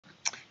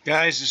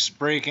Guys, this is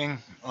breaking.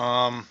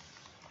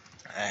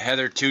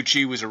 Heather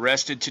Tucci was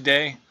arrested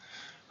today.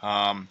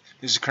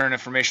 This is current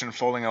information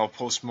unfolding. I will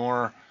post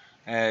more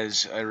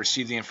as I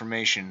receive the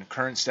information.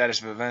 Current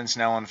status of events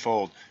now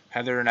unfold.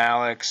 Heather and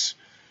Alex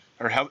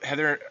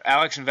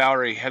and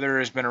Valerie. Heather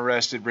has been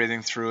arrested,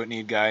 breathing through it,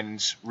 need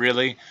guidance.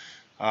 Really?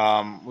 We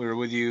were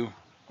with you.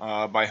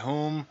 By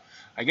whom?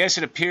 I guess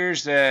it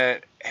appears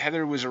that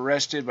Heather was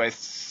arrested by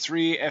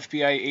 3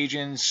 FBI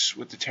agents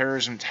with the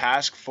terrorism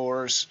task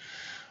force.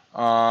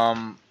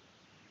 Let's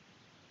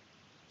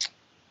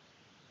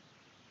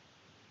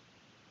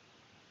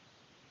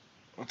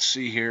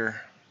see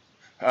here.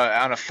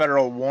 On a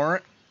federal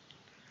warrant.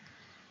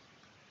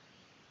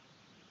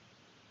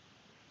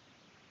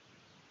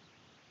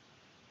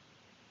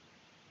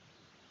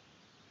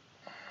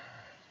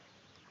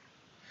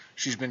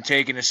 She's been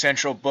taken to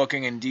central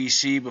booking in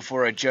D.C.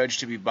 before a judge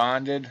to be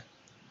bonded.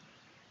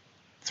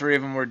 3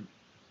 of them were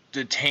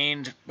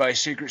detained by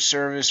Secret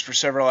Service for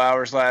several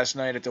hours last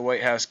night at the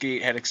White House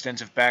gate, had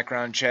extensive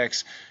background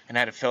checks, and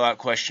had to fill out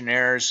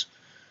questionnaires.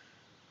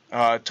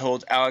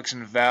 Told Alex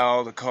and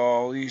Val to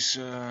call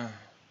Lisa.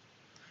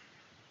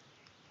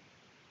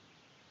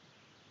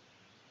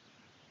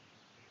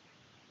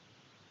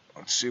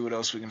 Let's see what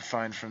else we can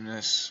find from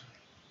this.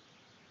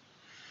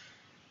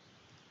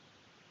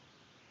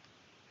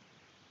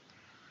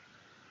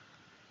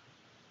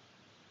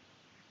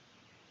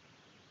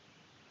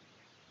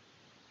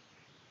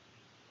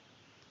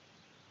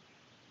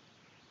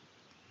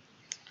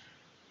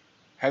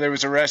 Heather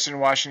was arrested in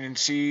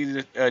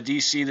Washington,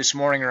 D.C. this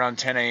morning around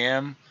 10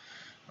 a.m.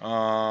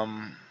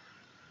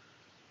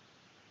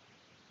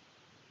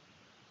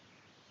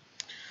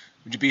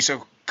 Would you be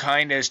so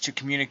kind as to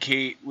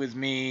communicate with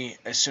me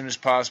as soon as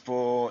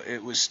possible?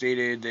 It was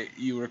stated that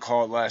you were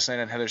called last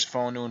night on Heather's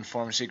phone to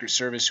inform Secret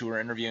Service, who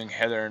were interviewing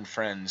Heather and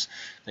friends,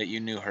 that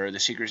you knew her. The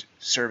Secret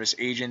Service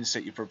agents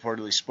that you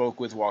purportedly spoke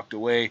with walked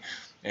away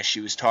as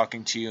she was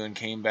talking to you and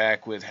came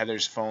back with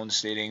Heather's phone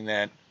stating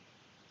that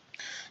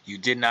you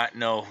did not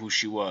know who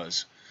she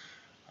was.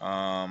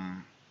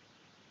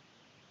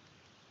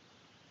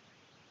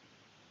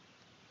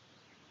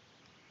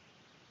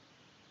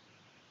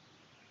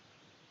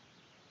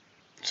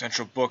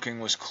 Central booking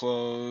was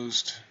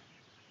closed.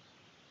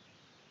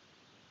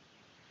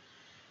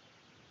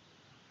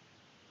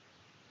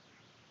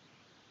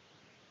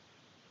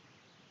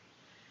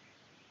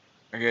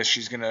 I guess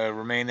she's going to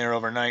remain there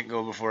overnight and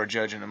go before a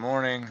judge in the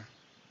morning.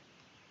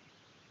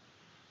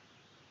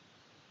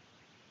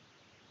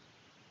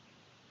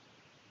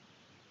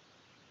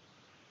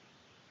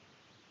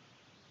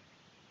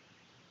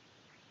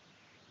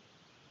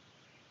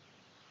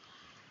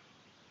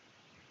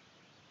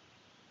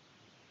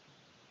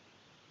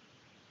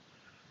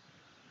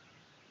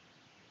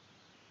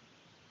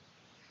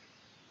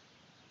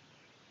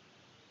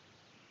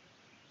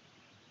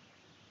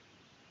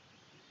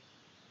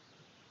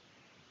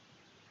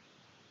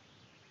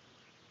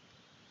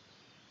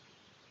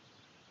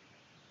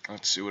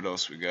 Let's see what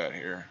else we got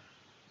here.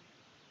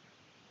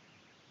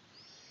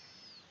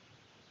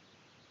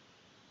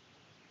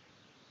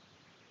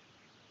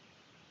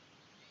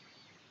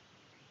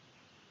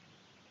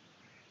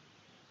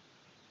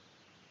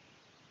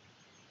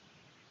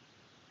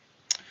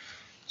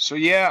 So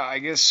yeah, I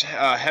guess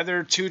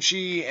Heather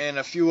Tucci and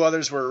a few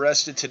others were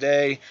arrested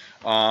today,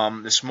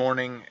 this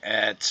morning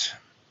at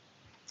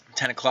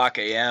 10 o'clock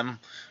a.m.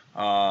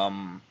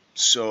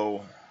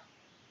 So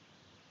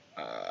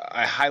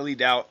I highly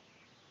doubt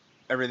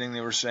everything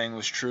they were saying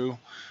was true.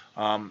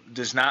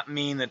 Does not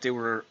mean that they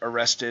were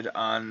arrested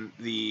on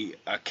the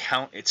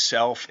account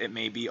itself. It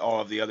may be all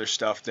of the other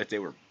stuff that they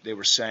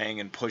were saying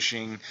and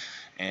pushing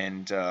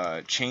and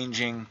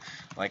changing.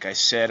 Like I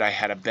said, I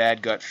had a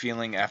bad gut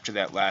feeling after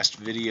that last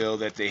video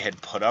that they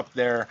had put up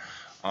there,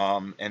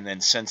 and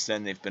then since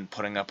then they've been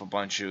putting up a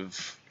bunch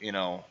of, you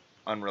know,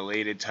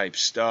 unrelated type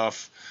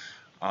stuff.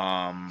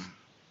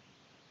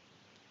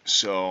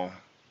 So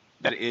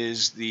that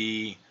is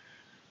the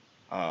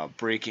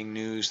breaking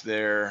news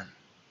there.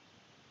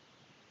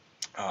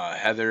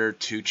 Heather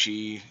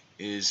Tucci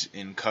is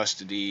in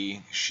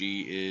custody.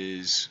 She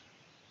is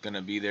going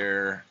to be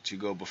there to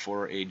go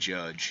before a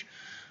judge.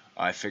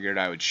 I figured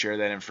I would share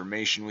that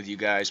information with you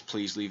guys.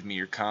 Please leave me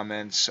your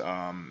comments.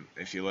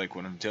 If you like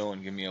what I'm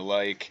doing, give me a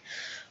like.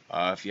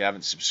 If you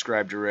haven't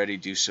subscribed already,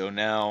 do so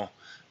now.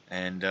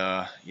 And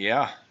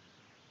yeah.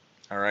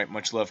 All right,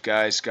 much love,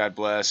 guys. God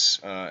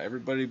bless.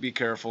 Everybody be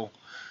careful.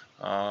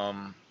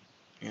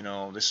 You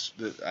know,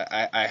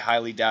 I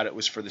highly doubt it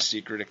was for the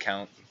secret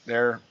account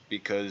there,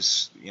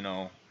 because, you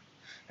know,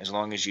 as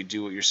long as you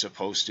do what you're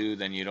supposed to,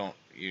 then you're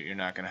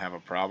not going to have a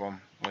problem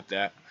with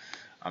that.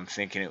 I'm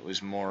thinking it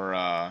was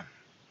more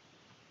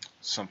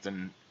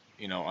something,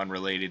 you know,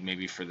 unrelated,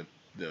 maybe for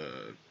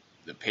the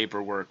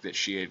paperwork that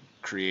she had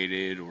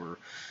created, or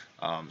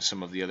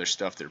some of the other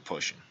stuff they're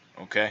pushing.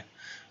 Okay.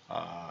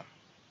 All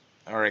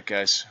right,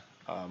 guys.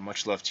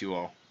 Much love to you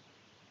all.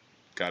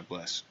 God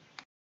bless.